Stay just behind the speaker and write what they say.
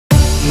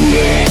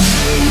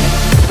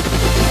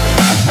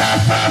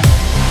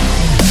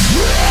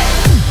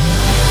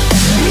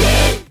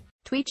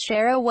Tweet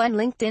Share01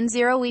 LinkedIn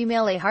 0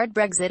 Email A hard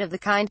Brexit of the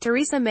kind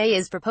Theresa May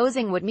is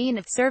proposing would mean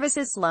a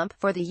services slump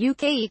for the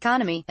UK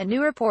economy, a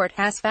new report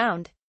has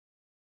found.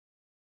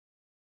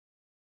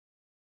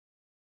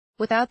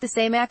 Without the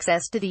same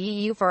access to the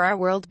EU for our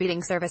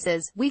world-beating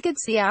services, we could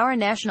see our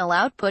national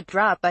output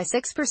drop by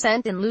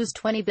 6% and lose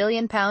 £20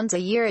 billion a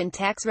year in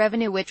tax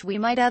revenue which we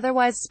might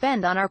otherwise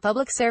spend on our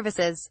public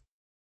services.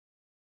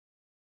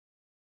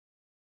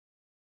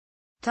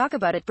 Talk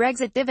about a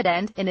Brexit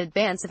dividend in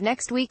advance of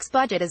next week's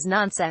budget is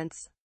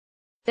nonsense.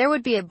 There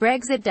would be a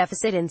Brexit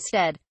deficit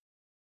instead.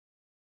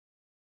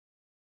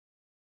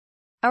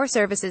 Our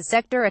services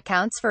sector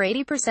accounts for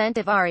 80%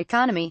 of our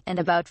economy, and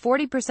about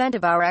 40%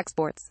 of our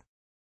exports.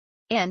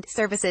 And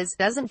services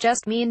doesn't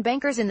just mean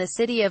bankers in the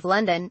City of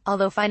London,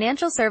 although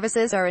financial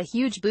services are a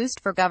huge boost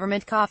for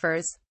government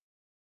coffers.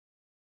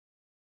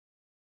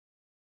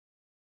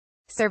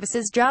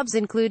 Services jobs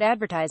include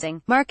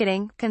advertising,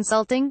 marketing,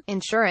 consulting,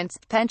 insurance,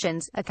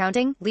 pensions,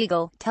 accounting,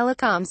 legal,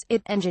 telecoms,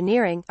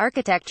 engineering,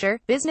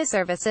 architecture, business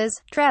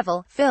services,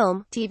 travel,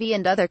 film, TV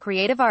and other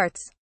creative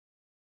arts.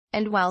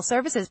 And while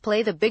services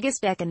play the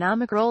biggest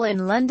economic role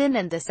in London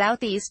and the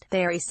South East,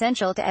 they are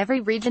essential to every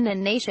region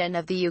and nation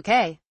of the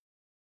UK.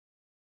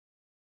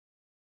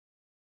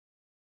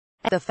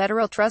 The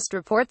Federal Trust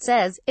report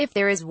says, if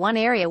there is one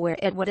area where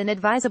it would be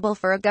inadvisable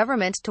for a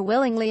government to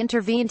willingly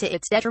intervene to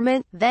its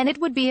detriment, then it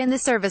would be in the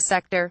service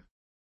sector.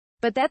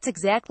 But that's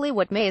exactly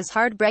what May's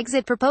hard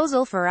Brexit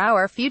proposal for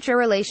our future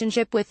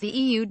relationship with the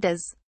EU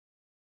does.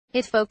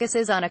 It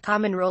focuses on a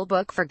common rule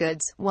book for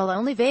goods, while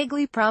only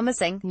vaguely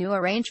promising new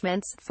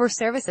arrangements for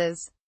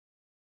services.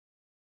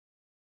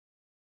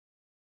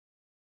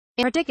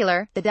 In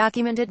particular, the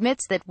document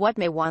admits that what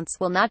May wants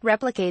will not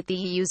replicate the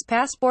EU's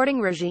passporting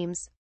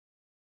regimes.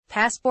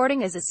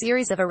 Passporting is a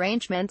series of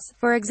arrangements,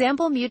 for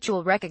example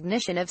mutual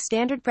recognition of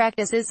standard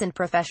practices and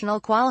professional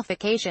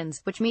qualifications,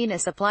 which mean a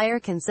supplier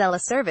can sell a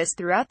service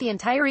throughout the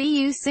entire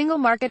EU single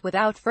market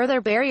without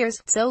further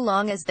barriers, so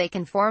long as they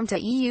conform to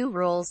EU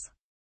rules.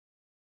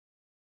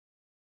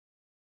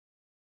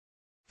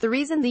 The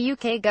reason the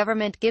UK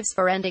government gives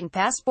for ending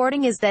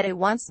passporting is that it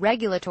wants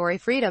regulatory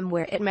freedom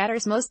where it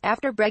matters most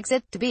after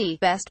Brexit to be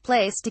best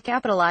placed to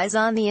capitalise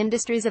on the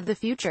industries of the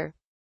future.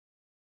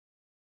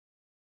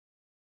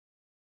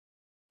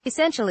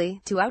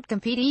 Essentially, to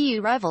outcompete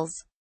EU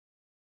rivals.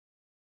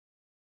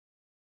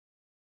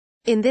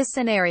 In this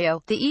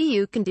scenario, the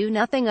EU can do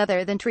nothing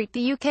other than treat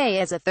the UK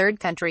as a third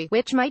country,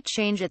 which might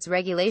change its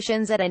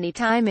regulations at any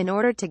time in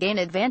order to gain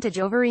advantage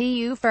over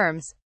EU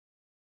firms.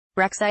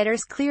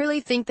 Brexiters clearly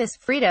think this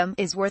freedom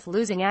is worth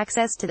losing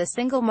access to the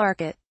single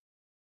market.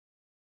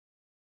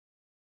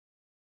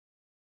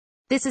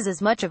 This is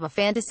as much of a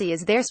fantasy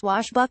as their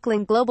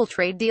swashbuckling global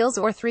trade deals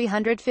or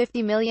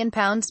 £350 million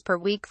per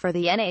week for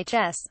the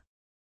NHS.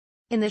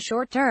 In the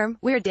short term,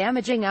 we're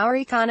damaging our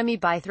economy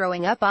by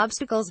throwing up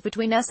obstacles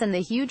between us and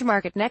the huge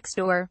market next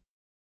door.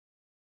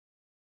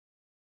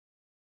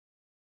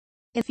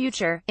 In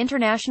future,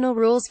 international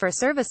rules for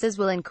services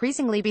will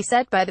increasingly be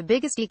set by the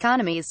biggest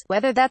economies,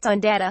 whether that's on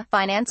data,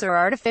 finance or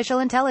artificial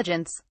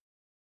intelligence.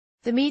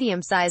 The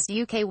medium-sized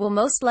UK will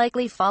most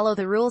likely follow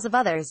the rules of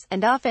others,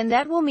 and often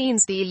that will mean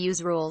the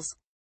EU's rules.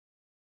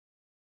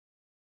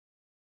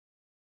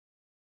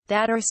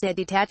 That or stay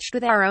detached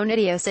with our own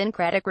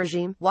idiosyncratic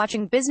regime,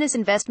 watching business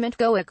investment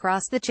go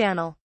across the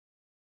channel.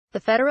 The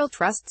Federal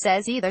Trust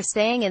says either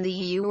staying in the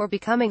EU or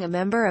becoming a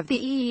member of the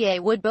EEA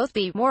would both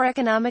be more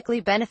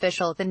economically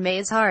beneficial than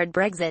May's hard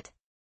Brexit.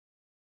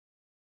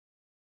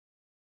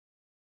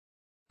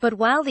 But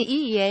while the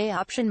EEA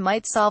option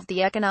might solve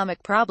the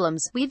economic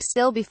problems, we'd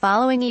still be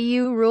following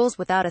EU rules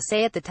without a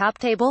say at the top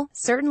table,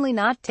 certainly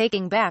not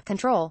taking back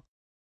control.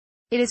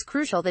 It is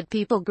crucial that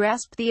people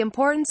grasp the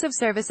importance of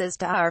services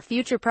to our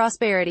future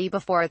prosperity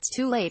before it's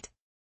too late.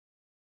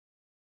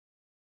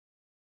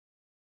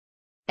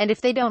 And if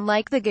they don't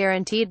like the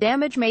guaranteed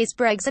damage May's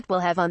Brexit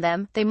will have on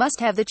them, they must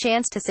have the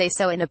chance to say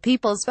so in a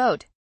people's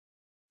vote.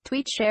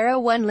 Tweet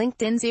Share01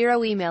 LinkedIn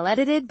 0 Email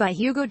edited by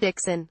Hugo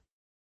Dixon.